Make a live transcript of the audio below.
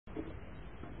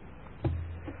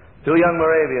Two young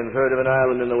Moravians heard of an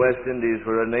island in the West Indies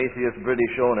where an atheist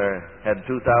British owner had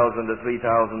 2,000 to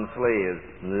 3,000 slaves.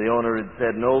 And the owner had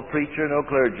said, no preacher, no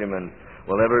clergyman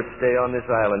will ever stay on this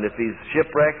island. If he's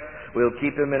shipwrecked, we'll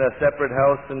keep him in a separate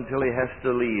house until he has to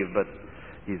leave. But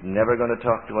he's never going to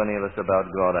talk to any of us about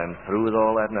God. I'm through with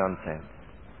all that nonsense.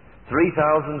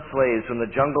 3,000 slaves from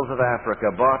the jungles of Africa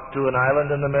brought to an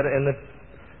island in the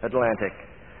Atlantic,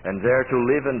 and there to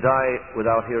live and die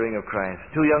without hearing of Christ.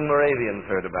 Two young Moravians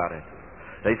heard about it.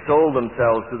 They sold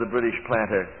themselves to the British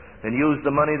planter and used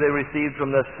the money they received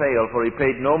from the sale, for he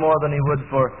paid no more than he would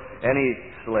for any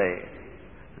slave,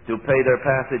 to pay their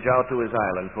passage out to his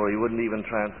island, for he wouldn't even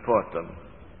transport them.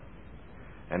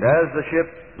 And as the ship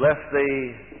left the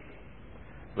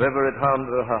river at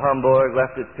Hamburg,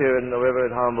 left its pier in the river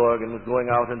at Hamburg, and was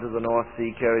going out into the North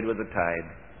Sea, carried with the tide,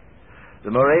 the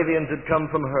Moravians had come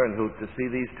from Hernhut to see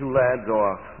these two lads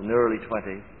off in the early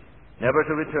 20s, never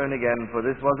to return again, for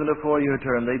this wasn't a 4-year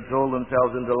term. They'd sold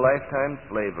themselves into lifetime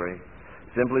slavery,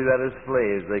 simply that as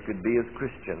slaves they could be as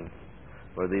Christians,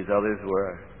 for these others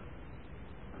were.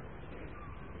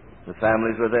 The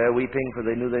families were there weeping, for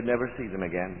they knew they'd never see them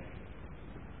again.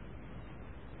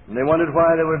 And they wondered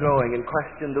why they were going and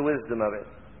questioned the wisdom of it.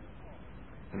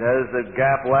 And as the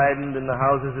gap widened and the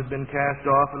houses had been cast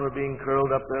off and were being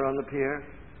curled up there on the pier,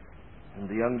 and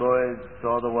the young boys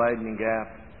saw the widening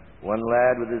gap, one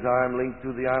lad with his arm linked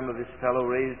through the arm of his fellow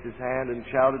raised his hand and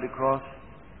shouted across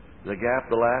the gap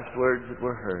the last words that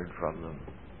were heard from them.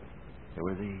 They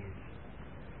were these: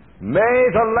 "May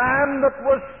the Lamb that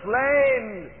was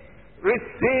slain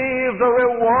receive the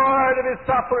reward of his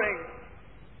suffering."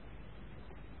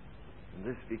 And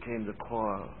this became the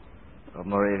core of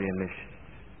Moravian mission.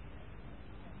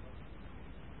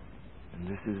 And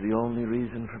this is the only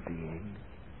reason for being,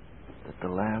 that the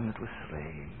Lamb that was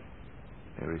slain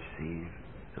may receive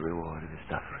the reward of his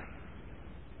suffering.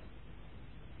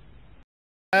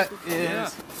 That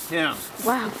is him.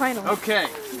 Wow, finally. Okay,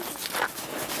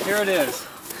 here it is.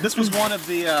 This was one of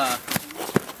the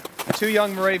two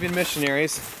young Moravian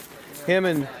missionaries. Him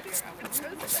and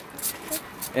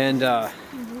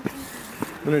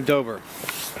Leonard Dober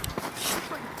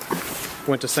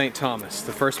went to St. Thomas,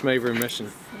 the first Moravian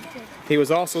mission. He was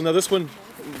also, now this one,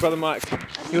 Brother Mike,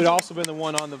 he would also been the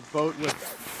one on the boat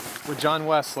with John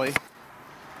Wesley,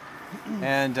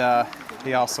 and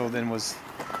he also then was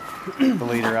the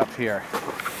leader up here.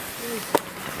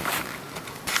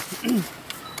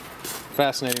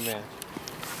 Fascinating man.